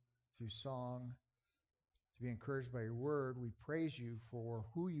through song, to be encouraged by your word. We praise you for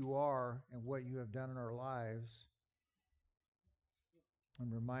who you are and what you have done in our lives.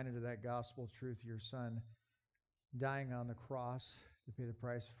 I'm reminded of that gospel truth, your son dying on the cross to pay the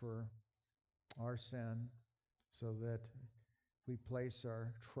price for our sin, so that we place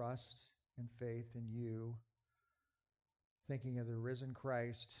our trust and faith in you, thinking of the risen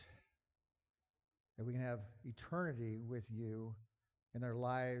Christ, that we can have eternity with you and our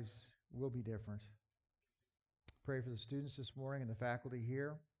lives will be different. Pray for the students this morning and the faculty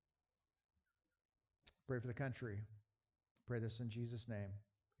here. Pray for the country. Pray this in Jesus' name.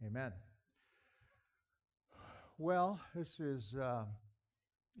 Amen. Well, this is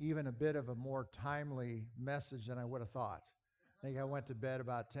even a bit of a more timely message than I would have thought. I think I went to bed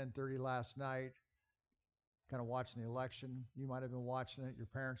about 10:30 last night, kind of watching the election. You might have been watching it. Your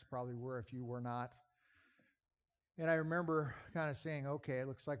parents probably were if you were not. And I remember kind of saying, okay, it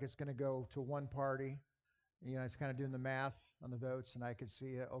looks like it's going to go to one party. You know, it's kind of doing the math on the votes, and I could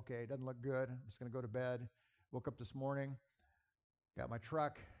see, okay, it doesn't look good. I'm just going to go to bed. Woke up this morning, got my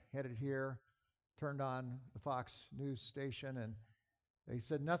truck, headed here, turned on the Fox News station, and they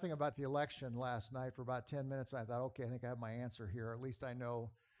said nothing about the election last night for about 10 minutes. I thought, okay, I think I have my answer here. At least I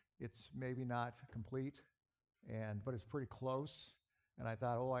know it's maybe not complete, but it's pretty close. And I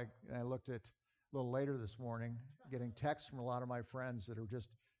thought, I looked at a little later this morning, getting texts from a lot of my friends that are just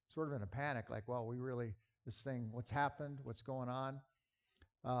sort of in a panic, like, well, this thing, what's happened, what's going on?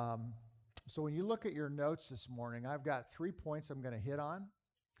 So when you look at your notes this morning, I've got 3 points I'm going to hit on.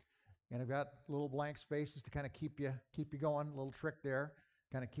 And I've got little blank spaces to kind of keep you going, a little trick there,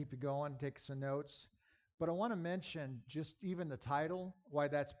 kind of keep you going, take some notes. But I want to mention just even the title, why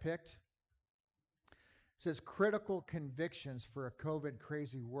that's picked. It says Critical Convictions for a COVID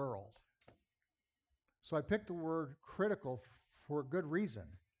Crazy World. So I picked the word critical for a good reason.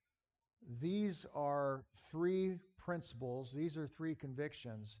 These are 3 principles, these are 3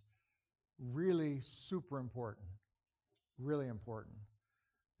 convictions, really super important, really important.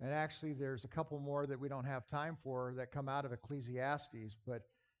 And actually, there's a couple more that we don't have time for that come out of Ecclesiastes, but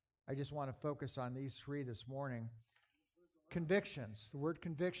I just want to focus on these 3 this morning. Convictions, the word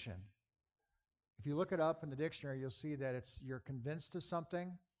conviction. If you look it up in the dictionary, you'll see that you're convinced of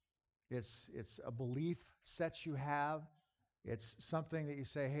something. It's a belief set you have. It's something that you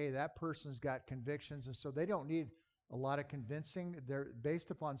say, hey, that person's got convictions, and so they don't need a lot of convincing. They're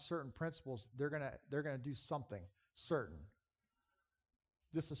based upon certain principles. They're gonna do something certain.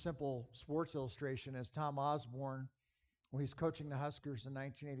 Just a simple sports illustration is Tom Osborne, when he's coaching the Huskers in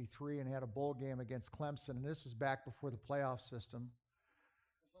 1983 and he had a bowl game against Clemson, and this was back before the playoff system.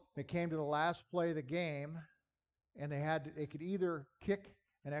 It came to the last play of the game, and they could either kick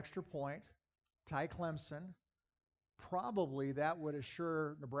an extra point, tie Clemson. Probably that would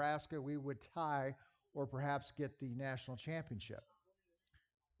assure Nebraska we would tie or perhaps get the national championship.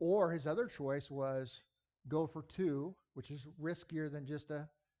 Or his other choice was go for 2, which is riskier than just an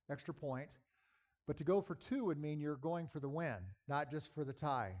extra point. But to go for 2 would mean you're going for the win, not just for the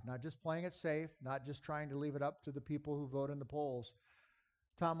tie, not just playing it safe, not just trying to leave it up to the people who vote in the polls.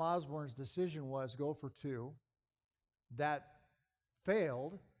 Tom Osborne's decision was go for 2. That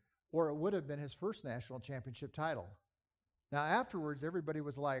failed, or it would have been his first national championship title. Now, afterwards, everybody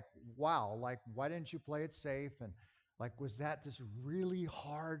was like, wow, like, why didn't you play it safe? And like, was that this really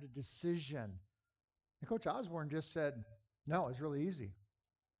hard decision? And Coach Osborne just said, no, it's really easy.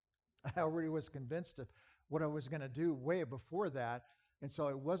 I already was convinced of what I was going to do way before that, and so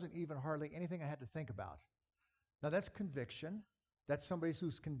it wasn't even hardly anything I had to think about. Now, that's conviction. That's somebody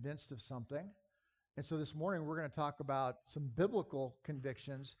who's convinced of something. And so this morning, we're going to talk about some biblical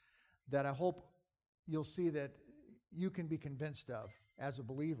convictions that I hope you'll see that you can be convinced of as a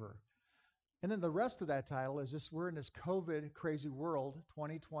believer. And then the rest of that title is this: we're in this COVID crazy world,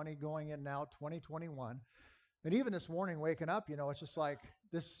 2020 going in now, 2021. And even this morning waking up, it's just like,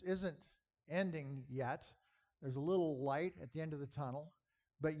 this isn't ending yet. There's a little light at the end of the tunnel,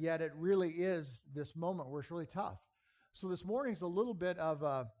 but yet it really is this moment where it's really tough. So this morning's a little bit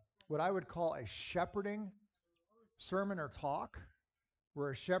of what I would call a shepherding sermon or talk,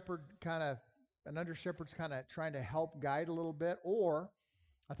 where an under shepherd's kind of trying to help guide a little bit. Or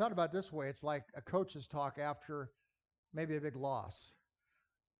I thought about it this way: it's like a coach's talk after maybe a big loss.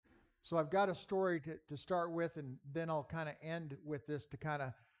 So I've got a story to start with, and then I'll kind of end with this to kind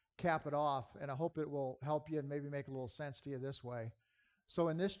of cap it off, and I hope it will help you and maybe make a little sense to you this way. So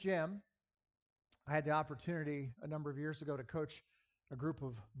in this gym, I had the opportunity a number of years ago to coach a group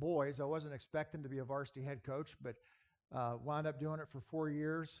of boys. I wasn't expecting to be a varsity head coach, but wound up doing it for 4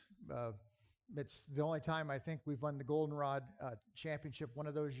 years. It's the only time I think we've won the Goldenrod championship one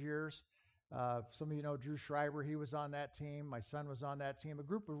of those years. Some of you know Drew Schreiber. He was on that team. My son was on that team. A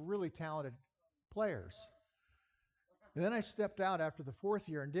group of really talented players. And then I stepped out after the fourth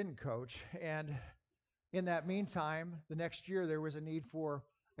year and didn't coach. And in that meantime, the next year there was a need for,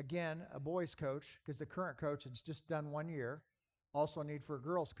 again, a boys coach because the current coach had just done 1 year. Also a need for a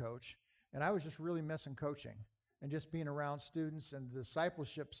girls coach. And I was just really missing coaching and just being around students and the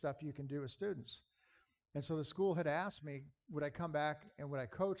discipleship stuff you can do with students. And so the school had asked me, would I come back and would I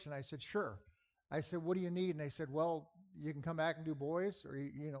coach? And I said, sure. I said, what do you need? And they said, well, you can come back and do boys or,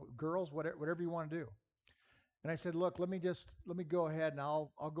 girls, whatever you want to do. And I said, look, let me go ahead and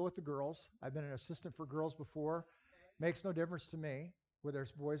I'll go with the girls. I've been an assistant for girls before. Makes no difference to me whether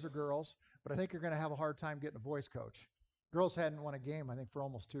it's boys or girls, but I think you're going to have a hard time getting a boys coach. Girls hadn't won a game, I think, for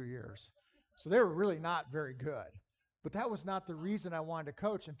almost 2 years. So they were really not very good. But that was not the reason I wanted to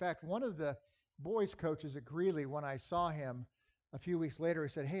coach. In fact, one of the boys coaches at Greeley, when I saw him a few weeks later, he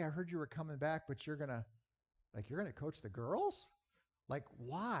said, hey, I heard you were coming back, but you're going to coach the girls? Like,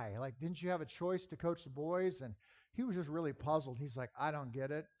 why? Like, didn't you have a choice to coach the boys? And he was just really puzzled. He's like, I don't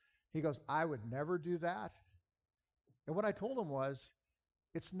get it. He goes, I would never do that. And what I told him was,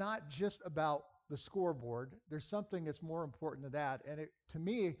 it's not just about the scoreboard. There's something that's more important than that. And to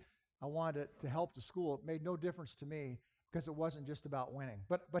me, I wanted to help the school. It made no difference to me because it wasn't just about winning.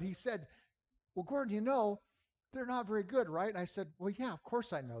 But he said, well, Gordon, they're not very good, right? And I said, well, yeah, of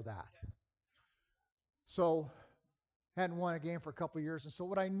course I know that. So hadn't won a game for a couple of years. And so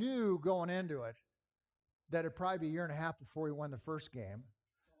what I knew going into it, that it'd probably be a year and a half before we won the first game.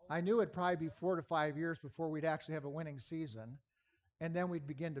 I knew it'd probably be 4 to 5 years before we'd actually have a winning season. And then we'd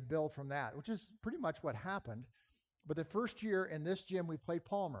begin to build from that, which is pretty much what happened. But the first year in this gym, we played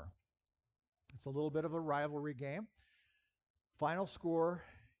Palmer. It's a little bit of a rivalry game. Final score,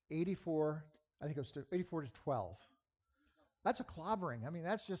 84, I think it was 84 to 12. That's a clobbering. I mean,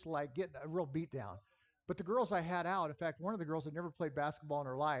 that's just like getting a real beat down. But the girls I had out, in fact, one of the girls had never played basketball in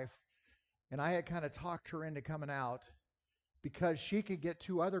her life, and I had kind of talked her into coming out because she could get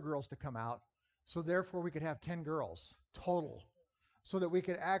 2 other girls to come out. So therefore, we could have 10 girls total so that we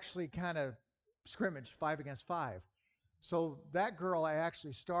could actually kind of scrimmage 5 against 5. So that girl I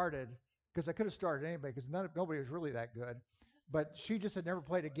actually started because I could have started anybody because nobody was really that good. But she just had never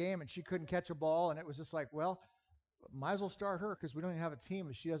played a game and she couldn't catch a ball. And it was just like, well, might as well start her because we don't even have a team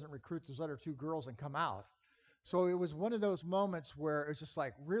if she doesn't recruit those other 2 girls and come out. So it was one of those moments where it's just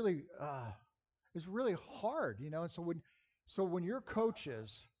like really, it's really hard, And so when your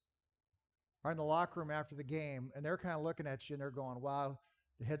coaches are in the locker room after the game and they're kind of looking at you and they're going, wow,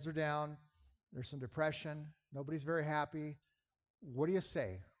 the heads are down. There's some depression. Nobody's very happy. What do you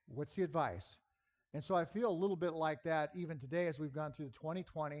say? What's the advice? And so I feel a little bit like that even today as we've gone through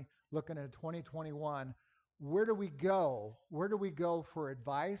 2020, looking at 2021. Where do we go? Where do we go for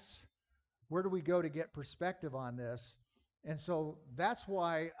advice? Where do we go to get perspective on this? And so that's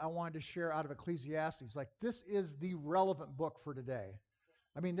why I wanted to share out of Ecclesiastes. Like, this is the relevant book for today.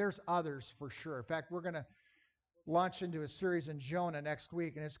 I mean, there's others for sure. In fact, we're going to launch into a series in Jonah next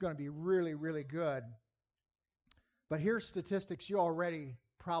week, and it's going to be really, really good. But here's statistics you already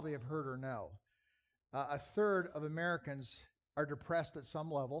probably have heard or know. A third of Americans are depressed at some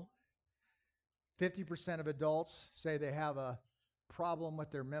level. 50% of adults say they have a problem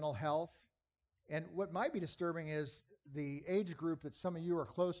with their mental health. And what might be disturbing is the age group that some of you are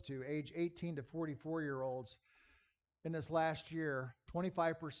close to, age 18 to 44-year-olds, in this last year,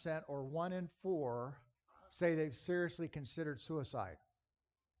 25% or 1 in 4 say they've seriously considered suicide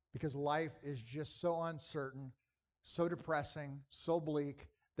because life is just so uncertain, so depressing, so bleak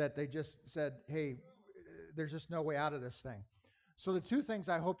that they just said, hey, there's just no way out of this thing. So the 2 things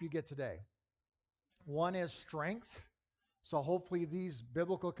I hope you get today. One is strength. So hopefully these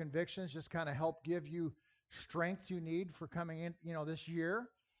biblical convictions just kind of help give you strength you need for coming in, this year.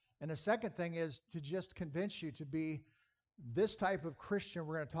 And the second thing is to just convince you to be this type of Christian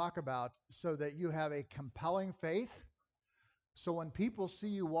we're going to talk about so that you have a compelling faith. So when people see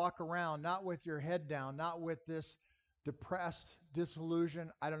you walk around, not with your head down, not with this depressed, disillusioned,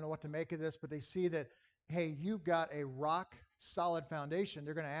 I don't know what to make of this, but they see that, hey, you've got a rock solid foundation.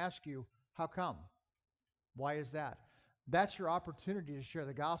 They're going to ask you, how come? Why is that? That's your opportunity to share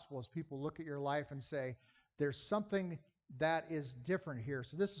the gospel as people look at your life and say, there's something that is different here.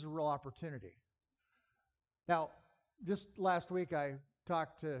 So this is a real opportunity. Now, just last week, I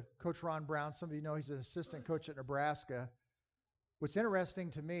talked to Coach Ron Brown. Some of you know he's an assistant coach at Nebraska. What's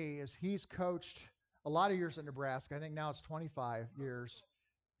interesting to me is he's coached a lot of years at Nebraska. I think now it's 25 years.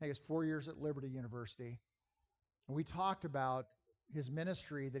 I think it's 4 years at Liberty University. And we talked about his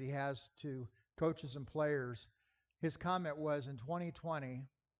ministry that he has to coaches and players, his comment was in 2020,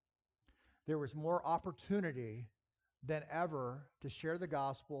 there was more opportunity than ever to share the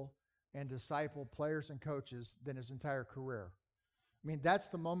gospel and disciple players and coaches than his entire career. I mean, that's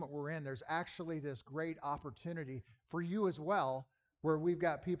the moment we're in. There's actually this great opportunity for you as well, where we've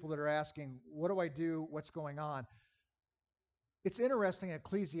got people that are asking, what do I do? What's going on? It's interesting,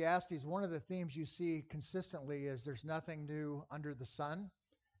 Ecclesiastes, one of the themes you see consistently is there's nothing new under the sun.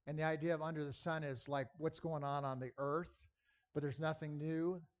 And the idea of under the sun is like what's going on the earth, but there's nothing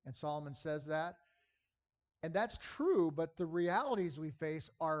new. And Solomon says that. And that's true, but the realities we face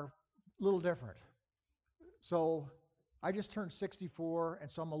are a little different. So I just turned 64,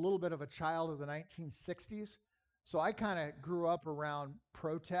 and so I'm a little bit of a child of the 1960s. So I kind of grew up around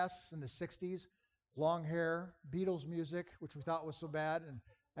protests in the 60s, long hair, Beatles music, which we thought was so bad, and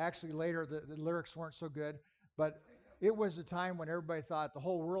actually later the lyrics weren't so good. But it was a time when everybody thought the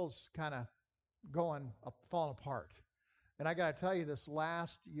whole world's kind of falling apart. And I got to tell you, this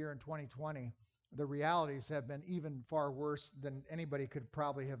last year in 2020, the realities have been even far worse than anybody could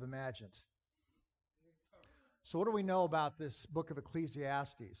probably have imagined. So what do we know about this book of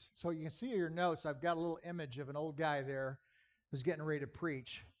Ecclesiastes? So you can see in your notes, I've got a little image of an old guy there who's getting ready to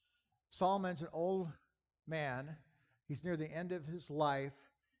preach. Solomon's an old man. He's near the end of his life,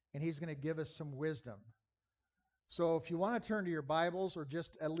 and he's going to give us some wisdom. So if you want to turn to your Bibles or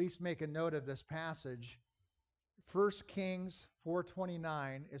just at least make a note of this passage, 1 Kings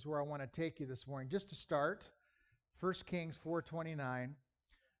 4:29 is where I want to take you this morning. Just to start, 1 Kings 4:29,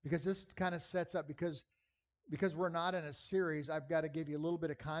 because this kind of sets up, because we're not in a series, I've got to give you a little bit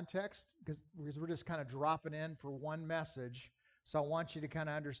of context because we're just kind of dropping in for one message. So I want you to kind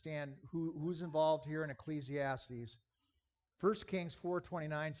of understand who's involved here in Ecclesiastes. 1 Kings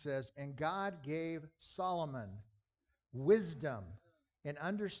 4:29 says, "And God gave Solomon wisdom and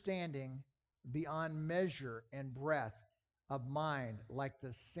understanding beyond measure and breadth of mind, like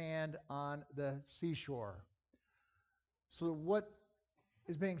the sand on the seashore." So what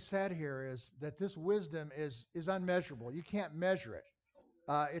is being said here is that this wisdom is unmeasurable. You can't measure it.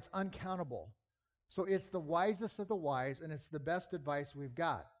 It's uncountable. So it's the wisest of the wise, and it's the best advice we've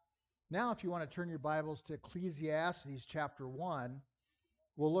got. Now, if you want to turn your Bibles to Ecclesiastes chapter 1,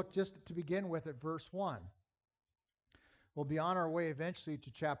 we'll look just to begin with at verse 1. We'll be on our way eventually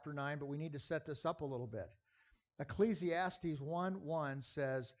to chapter 9, but we need to set this up a little bit. Ecclesiastes 1:1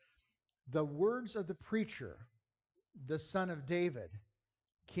 says, "The words of the preacher, the son of David,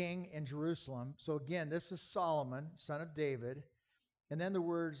 king in Jerusalem." So again, this is Solomon, son of David. And then the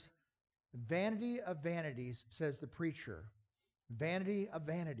words, "Vanity of vanities," says the preacher. Vanity of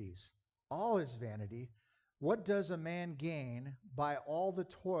vanities. All is vanity. What does a man gain by all the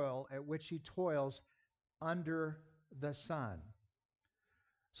toil at which he toils under the sun?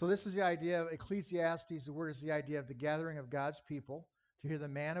 So this is the idea of Ecclesiastes. The word is the idea of the gathering of God's people to hear the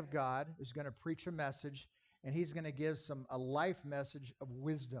man of God who's going to preach a message, and he's going to give a life message of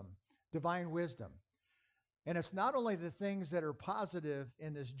wisdom, divine wisdom. And it's not only the things that are positive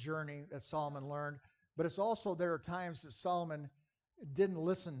in this journey that Solomon learned, but it's also there are times that Solomon didn't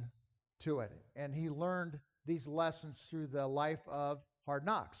listen to it, and he learned these lessons through the life of hard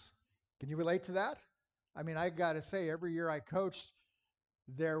knocks. Can you relate to that? I mean, I got to say, every year I coached,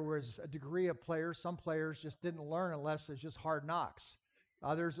 there was a degree of players. Some players just didn't learn unless it's just hard knocks.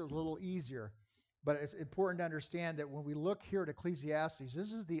 Others it was a little easier. But it's important to understand that when we look here at Ecclesiastes,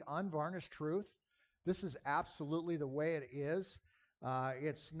 this is the unvarnished truth. This is absolutely the way it is.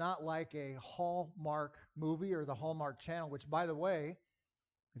 It's not like a Hallmark movie or the Hallmark Channel, which, by the way,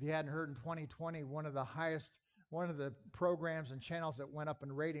 if you hadn't heard, in 2020, one of the programs and channels that went up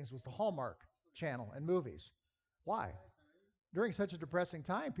in ratings was the Hallmark Channel and movies. Why? During such a depressing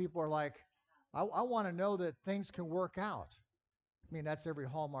time, people are like, I want to know that things can work out. I mean, that's every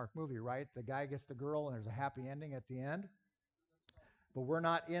Hallmark movie, right? The guy gets the girl and there's a happy ending at the end. But we're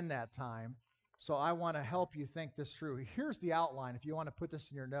not in that time. So I want to help you think this through. Here's the outline if you want to put this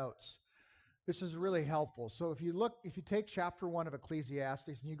in your notes. This is really helpful. So if you take chapter 1 of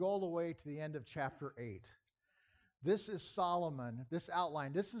Ecclesiastes and you go all the way to the end of chapter 8, this is Solomon, this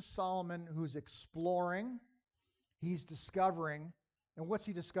outline. This is Solomon who's exploring, he's discovering, and what's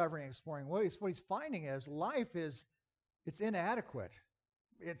he discovering and exploring? Well, what he's finding is life it's inadequate.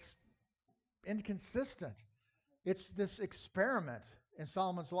 It's inconsistent. It's this experiment in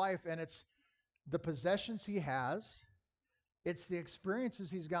Solomon's life, and it's the possessions he has, it's the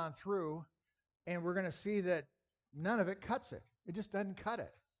experiences he's gone through, and we're going to see that none of it cuts it. It just doesn't cut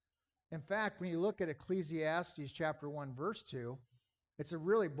it. In fact, when you look at Ecclesiastes chapter 1, verse 2, it's a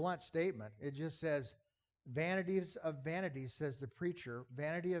really blunt statement. It just says, Vanities of vanities, says the preacher.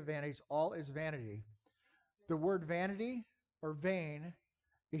 Vanity of vanities, all is vanity. The word vanity or vain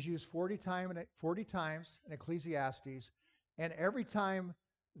is used 40 times in Ecclesiastes, and every time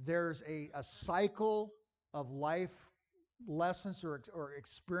there's a cycle of life lessons or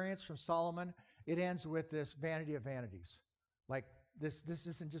experience from Solomon, it ends with this vanity of vanities. Like this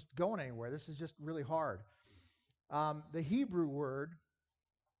isn't just going anywhere. This is just really hard. The Hebrew word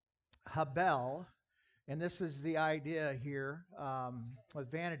habel, and this is the idea here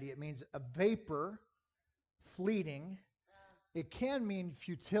with vanity. It means a vapor, fleeting. It can mean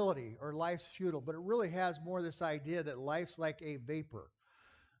futility or life's futile, but it really has more this idea that life's like a vapor.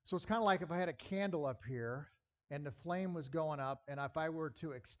 So it's kind of like if I had a candle up here and the flame was going up, and if I were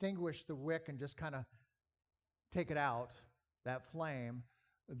to extinguish the wick and just kind of take it out, that flame,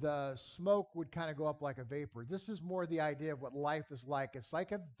 the smoke would kind of go up like a vapor. This is more the idea of what life is like. It's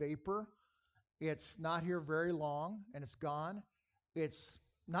like a vapor. It's not here very long and it's gone. It's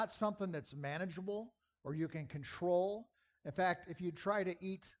not something that's manageable or you can control. In fact, if you try to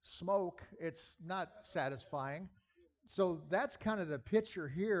eat smoke, it's not satisfying. So that's kind of the picture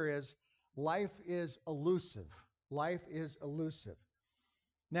here is life is elusive. Life is elusive.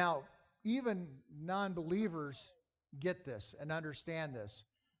 Now, even non-believers get this and understand this.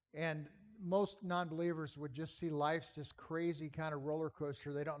 And most non-believers would just see life's this crazy kind of roller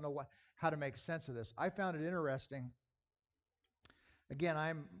coaster. They don't know how to make sense of this. I found it interesting. Again,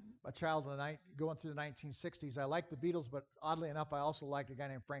 I'm a child of going through the 1960s. I liked the Beatles, but oddly enough, I also liked a guy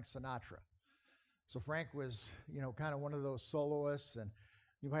named Frank Sinatra. So Frank was, kind of one of those soloists, and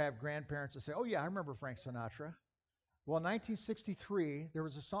you might have grandparents that say, oh yeah, I remember Frank Sinatra. Well, in 1963, there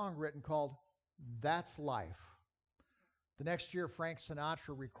was a song written called That's Life. The next year, Frank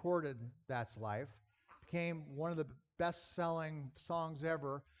Sinatra recorded That's Life, became one of the best-selling songs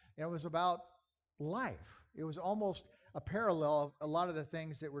ever, and it was about life. It was almost a parallel of a lot of the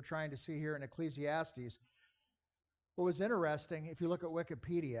things that we're trying to see here in Ecclesiastes. What was interesting, if you look at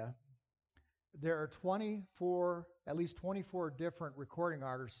Wikipedia, there are at least 24 different recording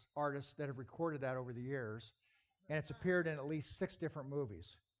artists that have recorded that over the years, and it's appeared in at least 6 different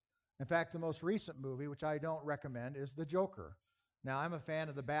movies. In fact, the most recent movie, which I don't recommend, is The Joker. Now, I'm a fan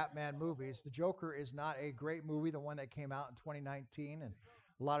of the Batman movies. The Joker is not a great movie, the one that came out in 2019, and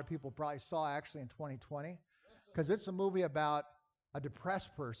a lot of people probably saw actually in 2020, because it's a movie about a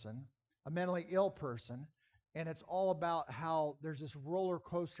depressed person, a mentally ill person, and it's all about how there's this roller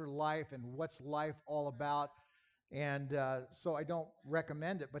coaster life and what's life all about. And so I don't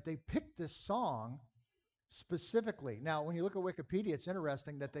recommend it, but they picked this song specifically. Now, when you look at Wikipedia, it's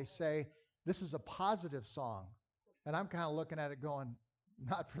interesting that they say this is a positive song. And I'm kind of looking at it going,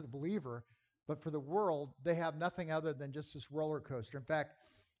 not for the believer, but for the world, they have nothing other than just this roller coaster. In fact,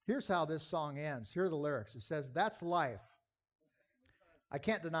 here's how this song ends. Here are the lyrics. It says, that's life. I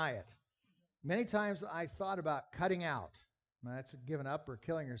can't deny it. Many times I thought about cutting out. That's giving up or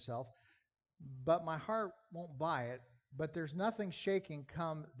killing yourself. But my heart won't buy it. But there's nothing shaking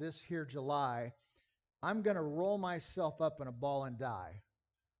come this here July. I'm going to roll myself up in a ball and die.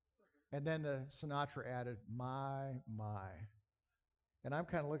 And then the Sinatra added, my. And I'm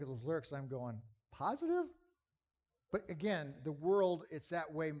kind of looking at those lyrics and I'm going, positive? But again, the world, it's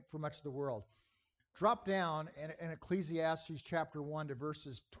that way for much of the world. Drop down in Ecclesiastes chapter 1 to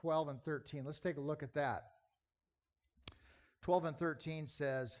verses 12 and 13. Let's take a look at that. 12 and 13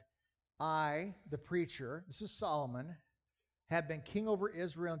 says, I, the preacher, this is Solomon, have been king over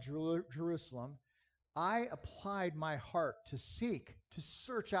Israel and Jerusalem. I applied my heart to seek, to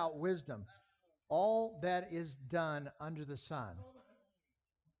search out wisdom, all that is done under the sun.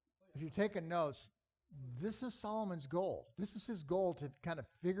 If you're taking notes, this is Solomon's goal. This is his goal, to kind of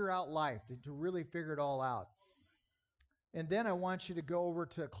figure out life, to really figure it all out. And then I want you to go over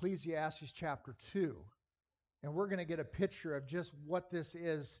to Ecclesiastes chapter 2. And we're going to get a picture of just what this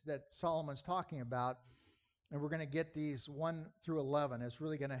is that Solomon's talking about. And we're going to get these 1 through 11. It's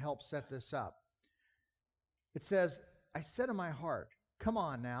really going to help set this up. It says, I said in my heart, come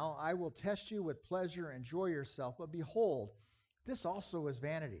on now, I will test you with pleasure, enjoy yourself. But behold, this also is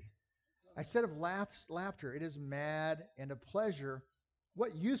vanity. I said of laughter, it is mad, and of pleasure,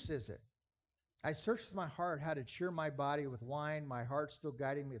 what use is it? I searched with my heart how to cheer my body with wine, my heart still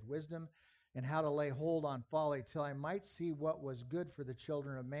guiding me with wisdom, and how to lay hold on folly, till I might see what was good for the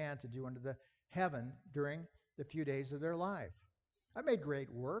children of man to do under the heaven during the few days of their life. I made great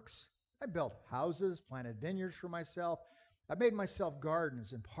works. I built houses, planted vineyards for myself. I made myself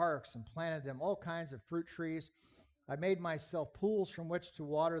gardens and parks and planted them all kinds of fruit trees. I made myself pools from which to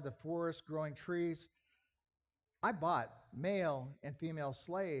water the forest growing trees. I bought male and female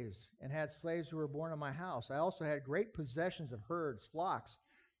slaves and had slaves who were born in my house. I also had great possessions of herds, flocks,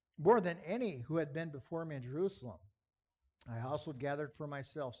 more than any who had been before me in Jerusalem. I also gathered for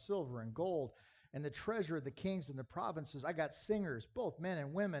myself silver and gold and the treasure of the kings and the provinces. I got singers, both men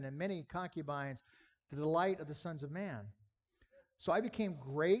and women, and many concubines, the delight of the sons of man. So I became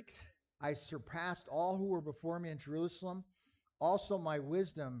great. I surpassed all who were before me in Jerusalem. Also, my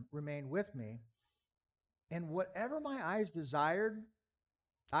wisdom remained with me. And whatever my eyes desired,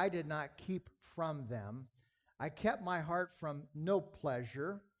 I did not keep from them. I kept my heart from no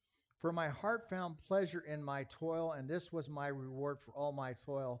pleasure, for my heart found pleasure in my toil, and this was my reward for all my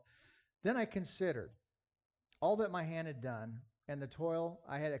toil. Then I considered all that my hand had done, and the toil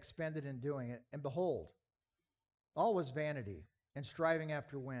I had expended in doing it, and behold, all was vanity and striving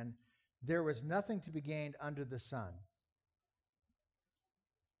after wind. There was nothing to be gained under the sun.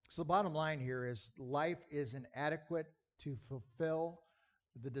 So the bottom line here is life is inadequate to fulfill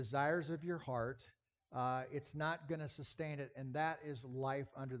the desires of your heart. It's not going to sustain it, and that is life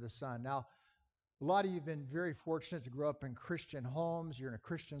under the sun. Now, a lot of you have been very fortunate to grow up in Christian homes. You're in a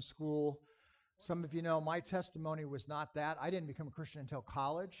Christian school. Some of you know my testimony was not that. I didn't become a Christian until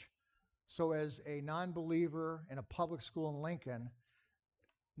college. So as a non-believer in a public school in Lincoln,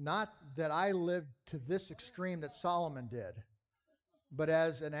 not that I lived to this extreme that Solomon did, but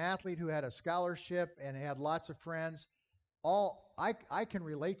as an athlete who had a scholarship and had lots of friends, I can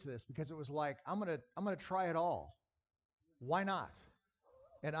relate to this because it was like, I'm gonna try it all. Why not?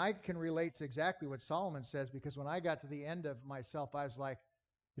 And I can relate to exactly what Solomon says, because when I got to the end of myself, I was like,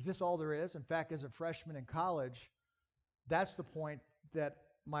 is this all there is? In fact, as a freshman in college, that's the point that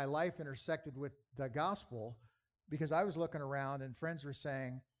my life intersected with the gospel, because I was looking around and friends were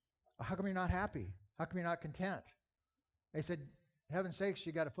saying, how come you're not happy? How come you're not content? They said, heaven's sakes,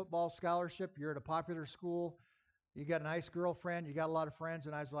 you got a football scholarship, you're at a popular school, you got a nice girlfriend, you got a lot of friends.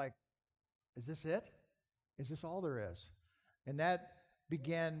 And I was like, is this it? Is this all there is? And that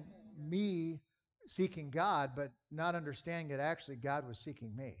began me seeking God, but not understanding that actually God was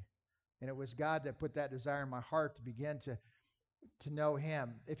seeking me. And it was God that put that desire in my heart to begin to know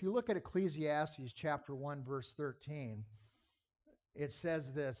him. If you look at Ecclesiastes chapter 1, verse 13, it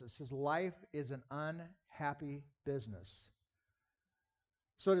says this. It says, life is an unhappy business.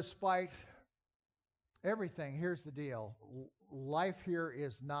 So despite everything, here's the deal. Life here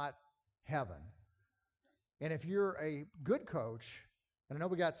is not heaven. And if you're a good coach, and I know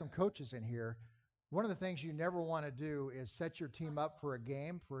we got some coaches in here, one of the things you never want to do is set your team up for a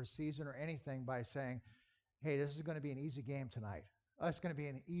game, for a season, or anything by saying, hey, this is going to be an easy game tonight. Oh, it's going to be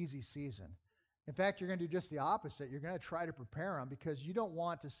an easy season. In fact, you're going to do just the opposite. You're going to try to prepare them, because you don't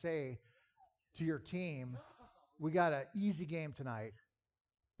want to say to your team, we got an easy game tonight.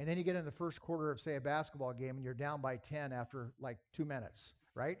 And then you get in the first quarter of, say, a basketball game, and you're down by 10 after like 2 minutes,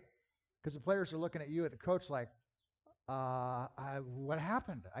 right? Because the players are looking at you, at the coach, like, what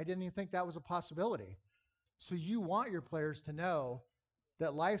happened? I didn't even think that was a possibility. So you want your players to know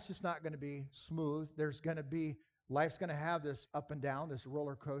that life's just not going to be smooth. Life's going to have this up and down, this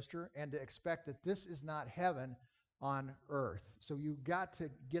roller coaster, and to expect that this is not heaven on earth. So you've got to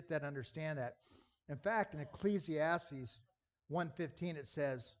get that, understand that. In fact, in Ecclesiastes 1:15, it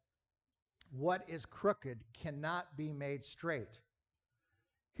says, what is crooked cannot be made straight.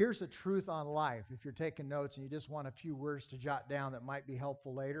 Here's the truth on life. If you're taking notes and you just want a few words to jot down that might be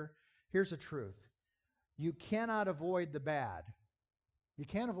helpful later, here's the truth. You cannot avoid the bad. You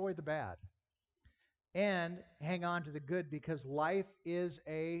can't avoid the bad. And hang on to the good, because life is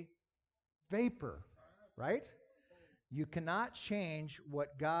a vapor, right? You cannot change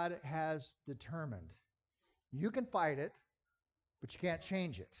what God has determined. You can fight it, but you can't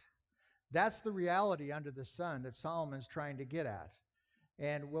change it. That's the reality under the sun that Solomon's trying to get at.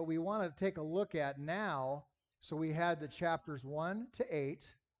 And what we want to take a look at now, so we had the chapters 1 to 8.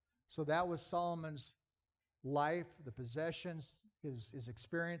 So that was Solomon's life, the possessions, his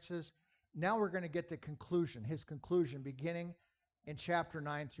experiences. Now we're going to get to conclusion, his conclusion, beginning in chapter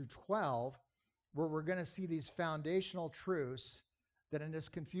 9 through 12, where we're going to see these foundational truths that in this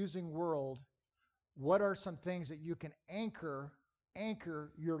confusing world, what are some things that you can anchor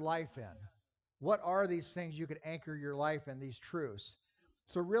your life in? What are these things you could anchor your life in, these truths?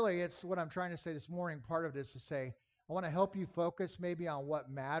 So really, it's what I'm trying to say this morning. Part of it is to say, I want to help you focus maybe on what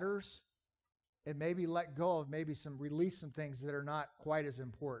matters, and maybe let go of release some things that are not quite as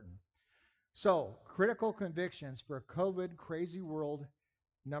important. So, critical convictions for a COVID crazy world,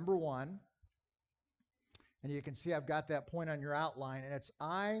 number 1. And you can see I've got that point on your outline, and it's,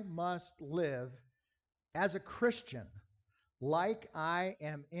 I must live as a Christian like I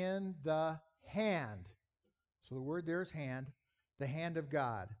am in the hand So the word there is hand, the hand of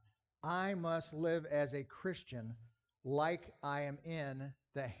God. I must live as a Christian like I am in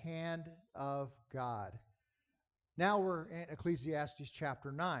the hand of God. Now we're in Ecclesiastes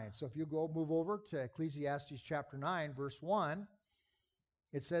chapter 9. So if you move over to Ecclesiastes chapter 9, verse 1,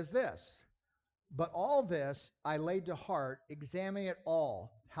 it says this, but all this I laid to heart, examining it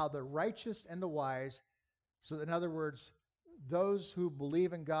all, how the righteous and the wise, so in other words, those who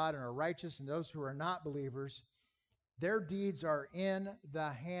believe in God and are righteous and those who are not believers, their deeds are in the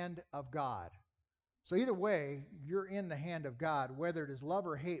hand of God. So either way, you're in the hand of God. Whether it is love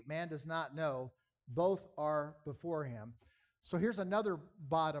or hate, man does not know. Both are before him. So here's another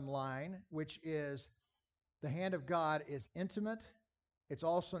bottom line, which is the hand of God is intimate. It's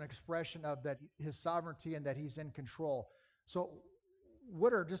also an expression of that his sovereignty and that he's in control. So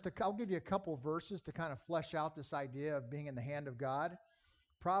I'll give you a couple verses to kind of flesh out this idea of being in the hand of God.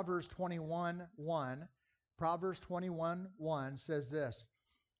 Proverbs 21:1. Proverbs 21:1 says this,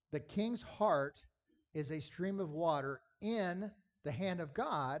 the king's heart is a stream of water in the hand of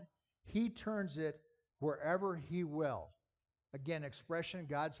God. He turns it wherever he will. Again, expression,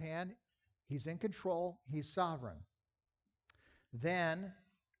 God's hand. He's in control. He's sovereign. Then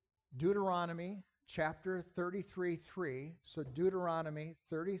Deuteronomy chapter 33:3. So Deuteronomy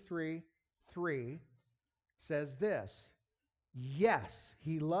 33:3 says this, yes,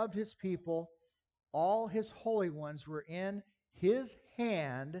 he loved his people. All his holy ones were in his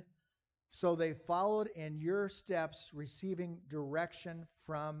hand, so they followed in your steps, receiving direction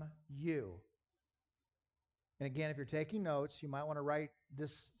from you. And again, if you're taking notes, you might want to write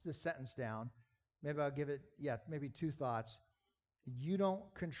this sentence down. Maybe I'll give it, maybe two thoughts. You don't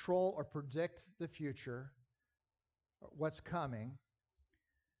control or predict the future, what's coming.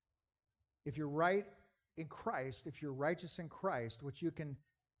 If you're right in Christ, if you're righteous in Christ, what you can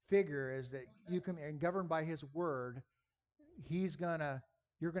figure is that you can, and governed by his word,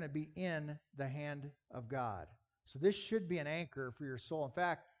 you're going to be in the hand of God. So this should be an anchor for your soul. In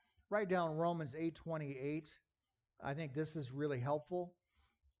fact, write down Romans 8:28. I think this is really helpful.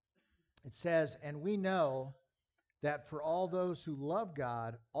 It says, and we know that for all those who love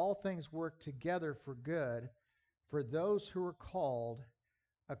God, all things work together for good, for those who are called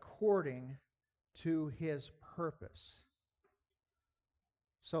according to his purpose.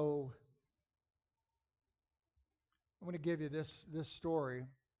 So I'm going to give you this story.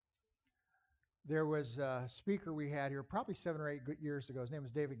 There was a speaker we had here probably 7 or 8 years ago. His name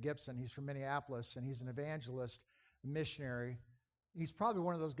was David Gibson. He's from Minneapolis, and he's an evangelist, missionary. He's probably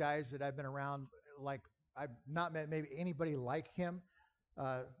one of those guys that I've been around, like I've not met maybe anybody like him.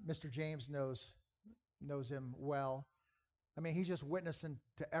 Mr. James knows him well. I mean, he's just witnessing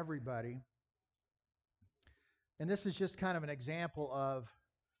to everybody. And this is just kind of an example of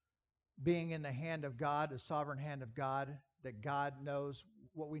being in the hand of God, the sovereign hand of God, that God knows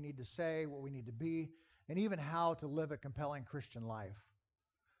what we need to say, what we need to be, and even how to live a compelling Christian life.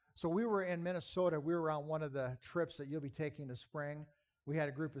 So we were in Minnesota. We were on one of the trips that you'll be taking this spring. We had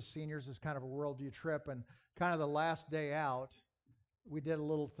a group of seniors as kind of a worldview trip, and kind of the last day out, we did a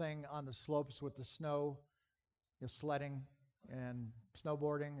little thing on the slopes with the snow, sledding and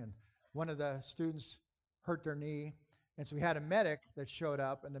snowboarding, and one of the students hurt their knee. And so we had a medic that showed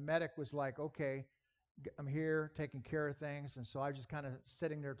up, and the medic was like, okay, I'm here taking care of things. And so I was just kind of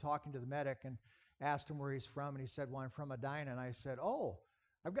sitting there talking to the medic and asked him where he's from. And he said, well, I'm from Edina. And I said, oh,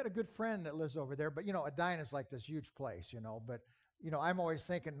 I've got a good friend that lives over there. But, Edina is like this huge place, But, I'm always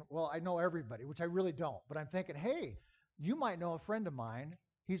thinking, well, I know everybody, which I really don't. But I'm thinking, hey, you might know a friend of mine.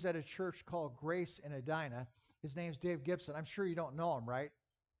 He's at a church called Grace in Edina. His name's Dave Gibson. I'm sure you don't know him, right?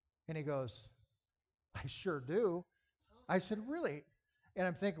 And he goes, I sure do. I said, really? And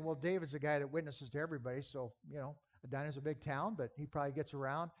I'm thinking, well, Dave is a guy that witnesses to everybody. So, Edina's a big town, but he probably gets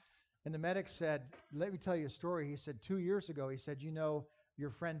around. And the medic said, let me tell you a story. He said, 2 years ago, he said, your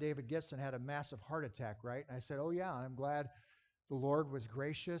friend David Gibson had a massive heart attack, right? And I said, oh, yeah. And I'm glad the Lord was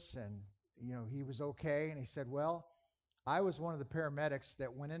gracious and, he was okay. And he said, well, I was one of the paramedics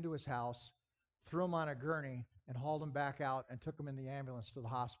that went into his house, threw him on a gurney, and hauled him back out and took him in the ambulance to the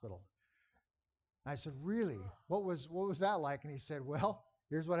hospital. I said, really? What was that like? And he said, well,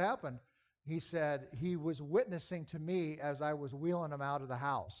 here's what happened. He said he was witnessing to me as I was wheeling him out of the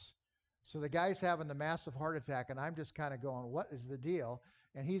house. So the guy's having the massive heart attack, and I'm just kind of going, what is the deal?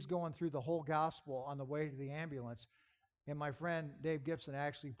 And he's going through the whole gospel on the way to the ambulance. And my friend Dave Gibson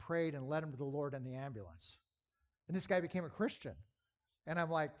actually prayed and led him to the Lord in the ambulance. And this guy became a Christian. And I'm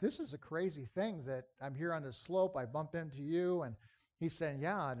like, this is a crazy thing that I'm here on this slope. I bumped into you. And he's saying,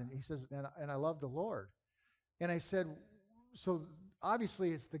 yeah. And he says, and I love the Lord. And I said, so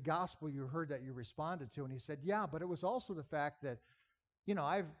obviously it's the gospel you heard that you responded to. And he said, yeah, but it was also the fact that,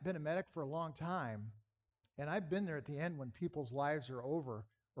 I've been a medic for a long time, and I've been there at the end when people's lives are over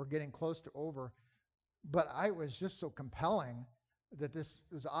or getting close to over. But I was just so compelling that this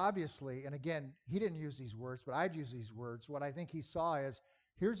was obviously, and again, he didn't use these words, but I'd use these words. What I think he saw is,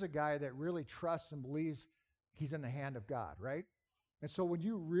 here's a guy that really trusts and believes he's in the hand of God, right? And so when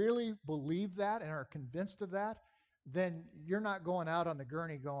you really believe that and are convinced of that, then you're not going out on the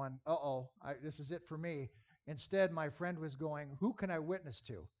gurney going, uh-oh, this is it for me. Instead, my friend was going, who can I witness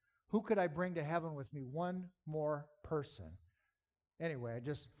to? Who could I bring to heaven with me? One more person. Anyway, I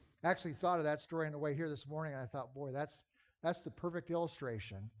just actually thought of that story on the way here this morning, and I thought, boy, that's the perfect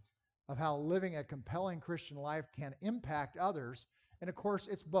illustration of how living a compelling Christian life can impact others. And of course,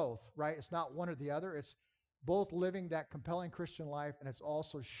 it's both, right? It's not one or the other. It's both living that compelling Christian life, and it's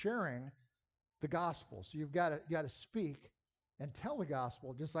also sharing the gospel. So you've got to speak and tell the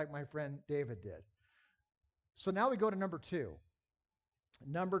gospel, just like my friend David did. So now we go to number two.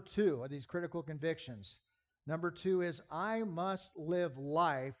 Number two of these critical convictions. Number two is, I must live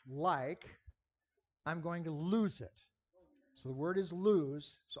life like I'm going to lose it. So the word is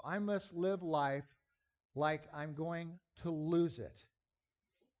lose. So I must live life like I'm going to lose it.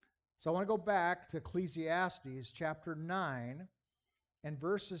 So I want to go back to Ecclesiastes chapter 9, and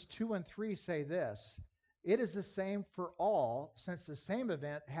verses 2 and 3 say this: it is the same for all, since the same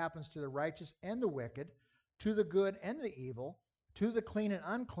event happens to the righteous and the wicked, to the good and the evil, to the clean and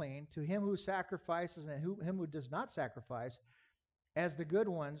unclean, to him who sacrifices and him who does not sacrifice. As the good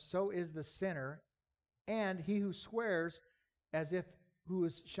one, so is the sinner, and he who swears as if who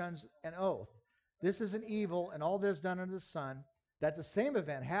shuns an oath. This is an evil, and all this done under the sun, that the same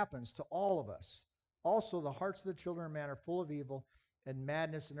event happens to all of us. Also, the hearts of the children of man are full of evil and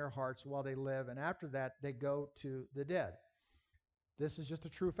madness in their hearts while they live, and after that they go to the dead. This is just a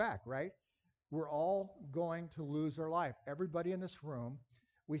true fact, right? We're all going to lose our life. Everybody in this room.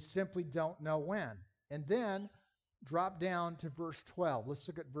 We simply don't know when. And then drop down to verse 12. Let's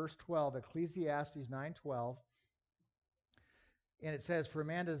look at verse 12, Ecclesiastes 9:12. And it says, for a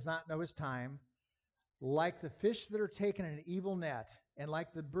man does not know his time, like the fish that are taken in an evil net, and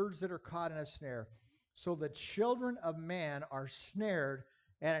like the birds that are caught in a snare. So the children of man are snared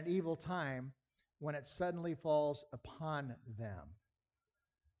at an evil time when it suddenly falls upon them.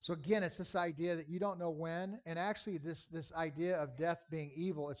 So again, it's this idea that you don't know when, and actually this idea of death being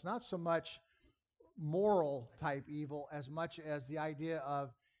evil, it's not so much moral type evil as much as the idea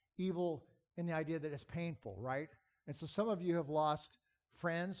of evil in the idea that it's painful, right? And so some of you have lost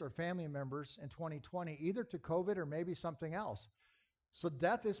friends or family members in 2020, either to COVID or maybe something else. So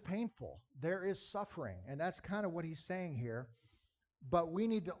death is painful. There is suffering, and that's kind of what he's saying here. But we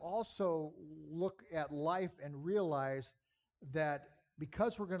need to also look at life and realize that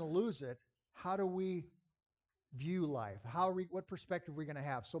because we're going to lose it, how do we view life? What perspective are we going to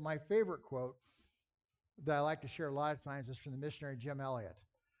have? So my favorite quote that I like to share a lot of times is from the missionary Jim Elliot.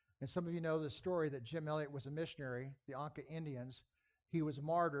 And some of you know the story that Jim Elliot was a missionary, the Anka Indians. He was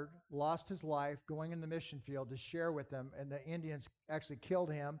martyred, lost his life going in the mission field to share with them, and the Indians actually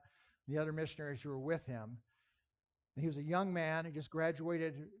killed him, the other missionaries who were with him. And he was a young man. He just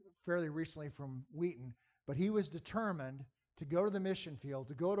graduated fairly recently from Wheaton, but he was determined to go to the mission field,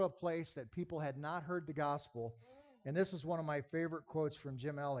 to go to a place that people had not heard the gospel. And this is one of my favorite quotes from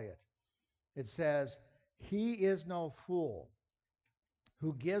Jim Elliot. It says, he is no fool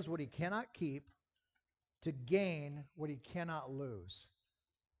who gives what he cannot keep to gain what he cannot lose.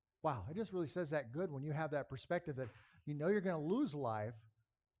 Wow, it just really says that good when you have that perspective that you know you're going to lose life.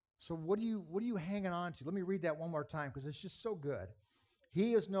 So what are you hanging on to? Let me read that one more time because it's just so good.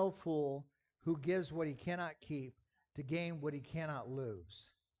 He is no fool who gives what he cannot keep to gain what he cannot lose.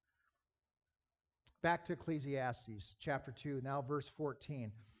 Back to Ecclesiastes chapter 2, now verse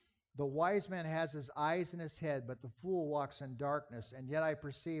 14. The wise man has his eyes in his head, but the fool walks in darkness. And yet I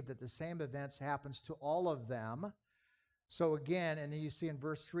perceive that the same events happens to all of them. So again, and then you see in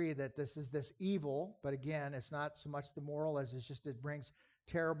verse 3 that this is this evil, but again, it's not so much the moral as it's just it brings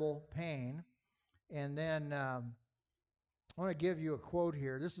terrible pain. And then I want to give you a quote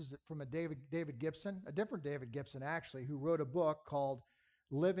here. This is from a David Gibson, a different David Gibson actually, who wrote a book called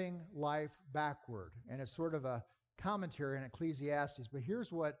Living Life Backward. And it's sort of a commentary on Ecclesiastes. But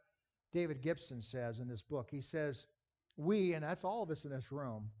here's what David Gibson says in this book. He says, we, and that's all of us in this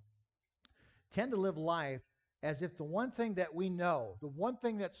room, tend to live life as if the one thing that we know, the one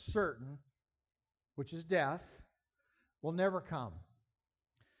thing that's certain, which is death, will never come.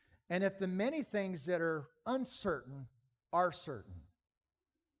 And if the many things that are uncertain are certain.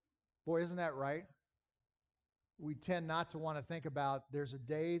 Boy, isn't that right? we tend not to want to think about there's a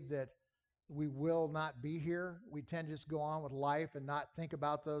day that we will not be here. We tend to just go on with life and not think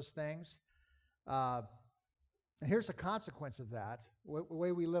about those things. Uh, and here's a consequence of that. The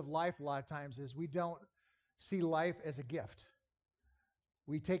way we live life a lot of times is we don't see life as a gift.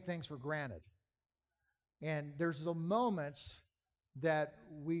 We take things for granted. And there's the moments that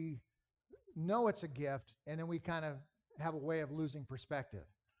we know it's a gift, and then we kind of have a way of losing perspective.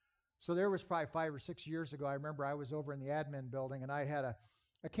 So there was probably 5 or 6 years ago, I remember I was over in the admin building, and I had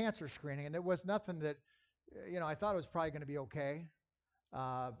a cancer screening, and it was nothing that, I thought it was probably going to be okay.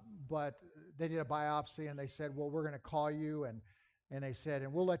 But they did a biopsy, and they said, well, we're going to call you, and they said,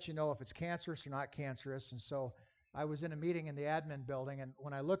 and we'll let you know if it's cancerous or not cancerous. And so I was in a meeting in the admin building, and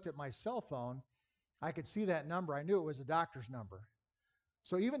when I looked at my cell phone, I could see that number. I knew it was a doctor's number.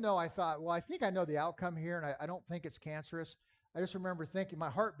 So even though I thought, well, I think I know the outcome here, and I don't think it's cancerous, I just remember thinking my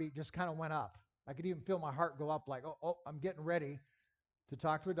heartbeat just kind of went up. I could even feel my heart go up like, oh, I'm getting ready to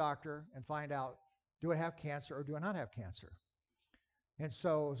talk to a doctor and find out, do I have cancer or do I not have cancer? And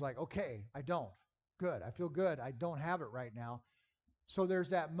so it was like, okay, I don't. Good. I feel good. I don't have it right now. So there's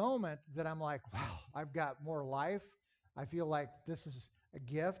that moment that I'm like, wow, I've got more life. I feel like this is a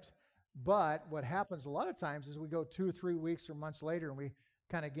gift. But what happens a lot of times is we go 2 or 3 weeks or months later and we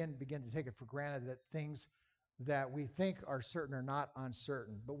kind of again begin to take it for granted that things that we think are certain are not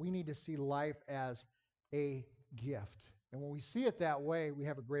uncertain. But we need to see life as a gift. And when we see it that way, we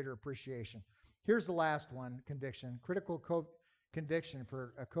have a greater appreciation. Here's the last one, conviction. Critical conviction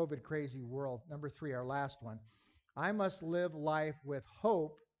for a COVID crazy world. Number 3, our last one. I must live life with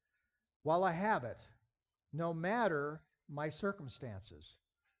hope while I have it, no matter my circumstances.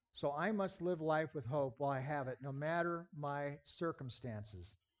 So I must live life with hope while I have it, no matter my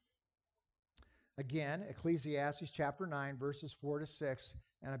circumstances. Again, Ecclesiastes chapter 9, verses 4 to 6.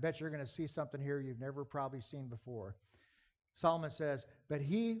 And I bet you're going to see something here you've never probably seen before. Solomon says, but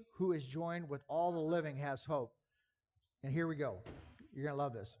he who is joined with all the living has hope. And here we go. You're going to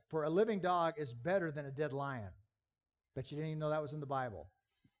love this. For a living dog is better than a dead lion. Bet you didn't even know that was in the Bible.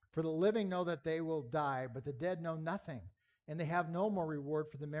 For the living know that they will die, but the dead know nothing. And they have no more reward,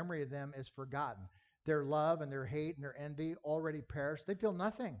 for the memory of them is forgotten. Their love and their hate and their envy already perished. They feel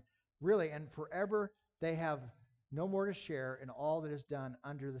nothing, really, and forever they have no more to share in all that is done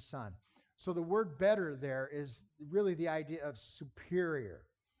under the sun. So the word better there is really the idea of superior.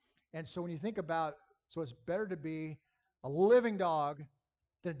 And so when you think about, so it's better to be a living dog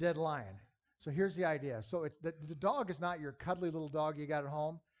than a dead lion. So here's the idea. So the dog is not your cuddly little dog you got at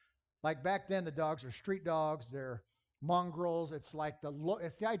home. Like back then, the dogs are street dogs. They're mongrels. It's like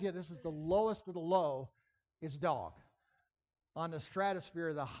it's the idea this is the lowest of the low is dog. On the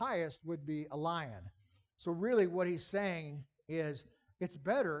stratosphere, the highest would be a lion. So really what he's saying is it's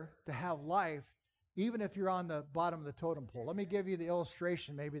better to have life even if you're on the bottom of the totem pole. Let me give you the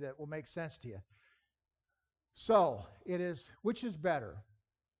illustration maybe that will make sense to you. So it is, which is better?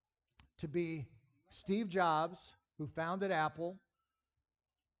 To be Steve Jobs, who founded Apple,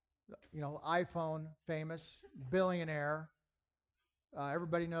 iPhone famous, billionaire,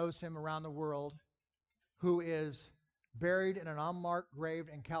 everybody knows him around the world, who is buried in an unmarked grave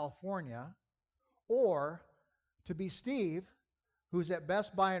in California, or to be Steve, who's at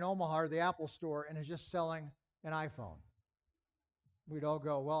Best Buy in Omaha or the Apple store and is just selling an iPhone. We'd all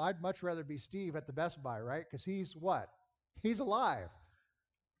go, well, I'd much rather be Steve at the Best Buy, right? Because he's what? He's alive.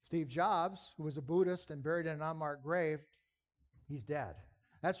 Steve Jobs, who was a Buddhist and buried in an unmarked grave, he's dead.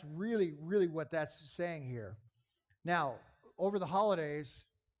 That's really, really what that's saying here. Now, over the holidays,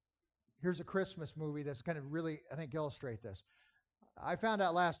 here's a Christmas movie that's going to really, I think, illustrate this. I found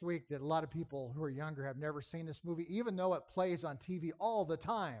out last week that a lot of people who are younger have never seen this movie, even though it plays on TV all the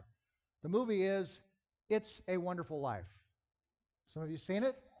time. The movie is It's a Wonderful Life. Some of you seen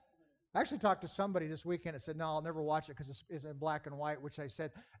it? I actually talked to somebody this weekend that said, no, I'll never watch it because it's in black and white, which I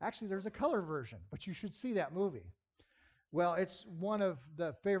said, actually, there's a color version, but you should see that movie. Well, it's one of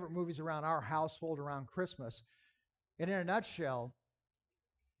the favorite movies around our household around Christmas. And in a nutshell,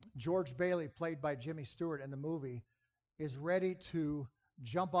 George Bailey, played by Jimmy Stewart in the movie, is ready to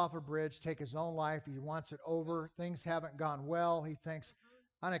jump off a bridge, take his own life. He wants it over. Things haven't gone well. He thinks,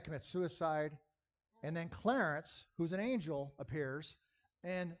 I'm going to commit suicide. And then Clarence, who's an angel, appears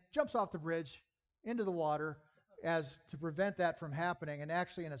and jumps off the bridge into the water as to prevent that from happening. And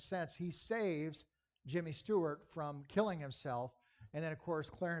actually, in a sense, he saves Jimmy Stewart from killing himself. And then, of course,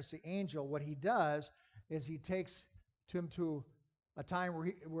 Clarence the angel, what he does is he takes him to a time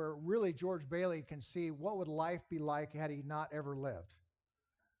where really George Bailey can see what would life be like had he not ever lived.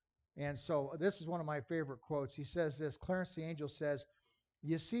 And so this is one of my favorite quotes. He says this, Clarence the angel says,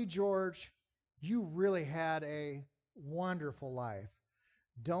 you see, George, You really had a wonderful life.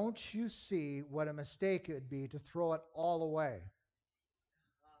 Don't you see what a mistake it would be to throw it all away?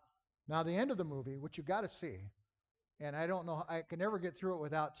 Now, the end of the movie, which you got to see, and I don't know, I can never get through it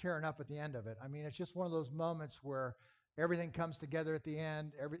without tearing up at the end of it. I mean, it's just one of those moments where everything comes together at the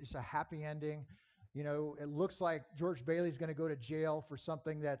end. It's a happy ending. You know, it looks like George Bailey's going to go to jail for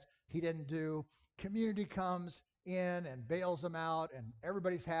something that he didn't do. Community comes in and bails him out, and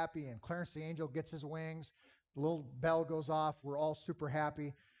everybody's happy, and Clarence the Angel gets his wings. The little bell goes off. We're all super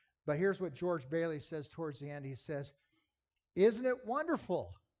happy. But here's what George Bailey says towards the end. He says, "Isn't it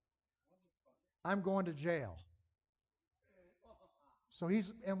wonderful? I'm going to jail." So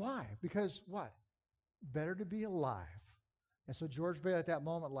and why? Because what? Better to be alive. And so George Bailey at that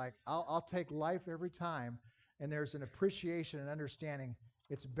moment, like, I'll take life every time. And there's an appreciation and understanding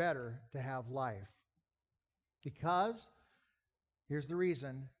it's better to have life. Because, here's the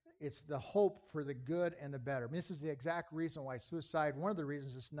reason, it's the hope for the good and the better. I mean, this is the exact reason why suicide, one of the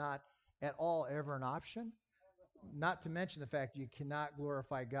reasons it's not at all ever an option. Not to mention the fact you cannot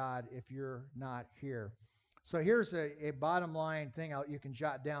glorify God if you're not here. So here's a bottom line thing you can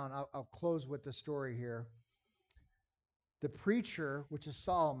jot down. I'll close with the story here. The preacher, which is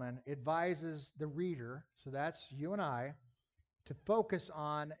Solomon, advises the reader, so that's you and I, to focus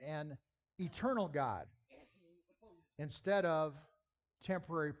on an eternal God instead of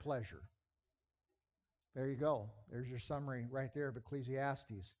temporary pleasure. There you go. There's your summary right there of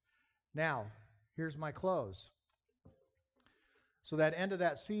Ecclesiastes. Now, here's my close. So that end of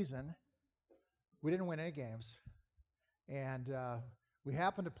that season, we didn't win any games. And we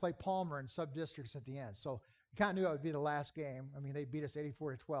happened to play Palmer in sub-districts at the end. So you kind of knew it would be the last game. I mean, they beat us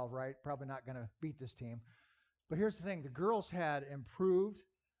 84-12, right? Probably not going to beat this team. But here's the thing. The girls had improved.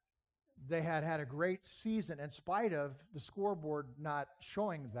 They had had a great season in spite of the scoreboard not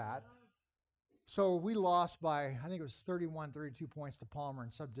showing that. So we lost by, I think it was 31, 32 points to Palmer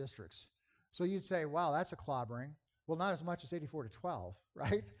in sub-districts. So you'd say, wow, that's a clobbering. Well, not as much as 84-12,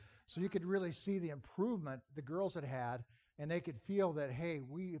 right? So you could really see the improvement the girls had had, and they could feel that, hey,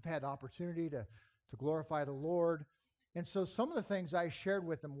 we've had opportunity to glorify the Lord. And so some of the things I shared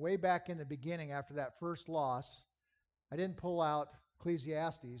with them way back in the beginning after that first loss, I didn't pull out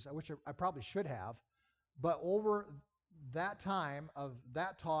Ecclesiastes, which I probably should have, but over that time of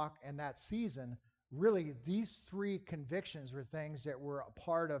that talk and that season, really these three convictions were things that were a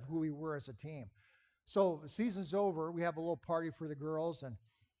part of who we were as a team. So the season's over. We have a little party for the girls, and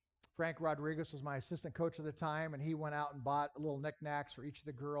Frank Rodriguez was my assistant coach at the time, and he went out and bought little knickknacks for each of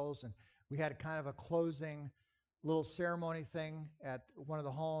the girls, and we had kind of a closing little ceremony thing at one of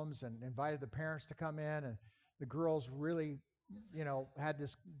the homes and invited the parents to come in, and the girls really, had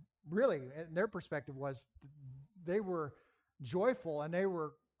this, really, in their perspective was they were joyful and they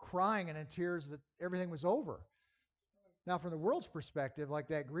were crying and in tears that everything was over. Now, from the world's perspective, like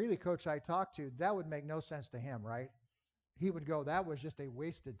that Greeley coach I talked to, that would make no sense to him, right? He would go, that was just a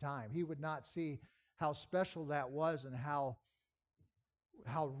wasted time. He would not see how special that was and how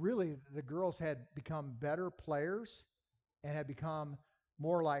really the girls had become better players and had become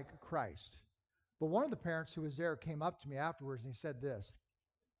more like Christ. But one of the parents who was there came up to me afterwards and he said this,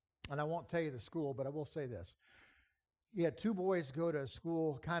 and I won't tell you the school, but I will say this. He had two boys go to a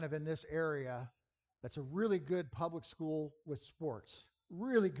school kind of in this area that's a really good public school with sports,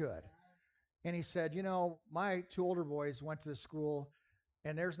 really good. And he said, my two older boys went to the school,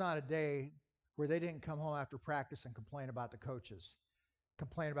 and there's not a day where they didn't come home after practice and complain about the coaches,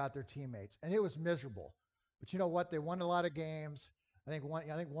 complain about their teammates. And it was miserable. But you know what? They won a lot of games. I think one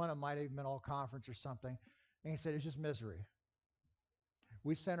of them might have even been all conference or something. And he said, it's just misery.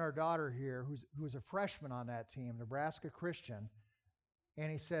 We sent our daughter here, who was a freshman on that team, Nebraska Christian,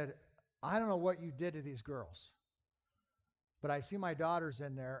 and he said, I don't know what you did to these girls, but I see my daughter's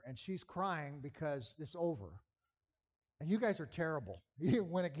in there, and she's crying because it's over. And you guys are terrible. You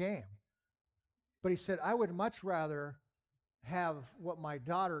didn't win a game. But he said, I would much rather have what my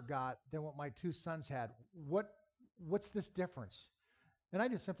daughter got than what my two sons had. What's this difference? And I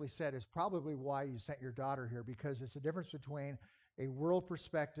just simply said, it's probably why you sent your daughter here, because it's a difference between a world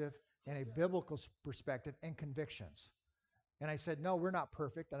perspective and a biblical perspective and convictions. And I said, no, we're not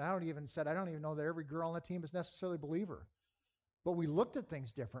perfect. And I don't even know that every girl on the team is necessarily a believer. But we looked at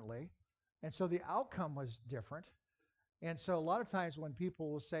things differently. And so the outcome was different. And so a lot of times when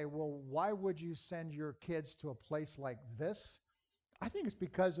people will say, well, why would you send your kids to a place like this? I think it's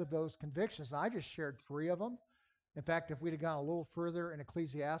because of those convictions. And I just shared three of them. In fact, if we'd have gone a little further in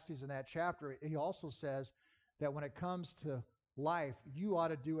Ecclesiastes in that chapter, he also says that when it comes to life, you ought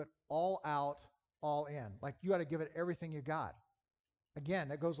to do it all out, all in. Like you ought to give it everything you got. Again,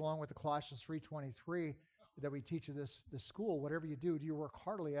 that goes along with the Colossians 3:23 that we teach at this school. Whatever you do your work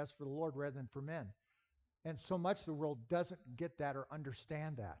heartily as for the Lord rather than for men. And so much of the world doesn't get that or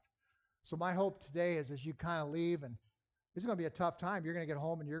understand that. So my hope today is as you kind of leave, and this is going to be a tough time. You're going to get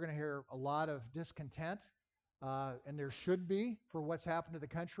home and you're going to hear a lot of discontent, and there should be for what's happened to the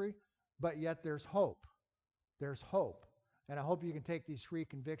country, but yet there's hope. There's hope. And I hope you can take these 3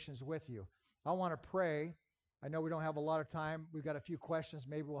 convictions with you. I want to pray. I know we don't have a lot of time. We've got a few questions.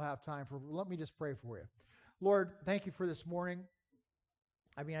 Maybe we'll have time for. Let me just pray for you. Lord, thank you for this morning.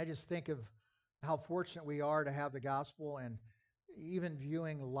 I mean, I just think of how fortunate we are to have the gospel, and even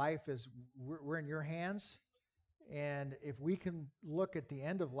viewing life as we're in your hands. And if we can look at the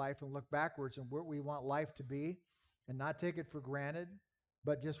end of life and look backwards and where we want life to be and not take it for granted,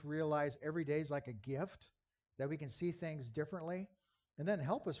 but just realize every day is like a gift, that we can see things differently, and then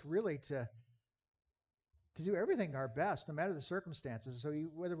help us really to do everything our best, no matter the circumstances. So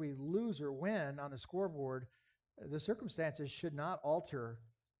whether we lose or win on the scoreboard, the circumstances should not alter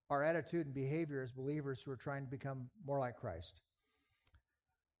our attitude and behavior as believers who are trying to become more like Christ.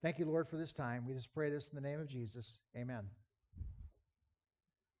 Thank you, Lord, for this time. We just pray this in the name of Jesus. Amen.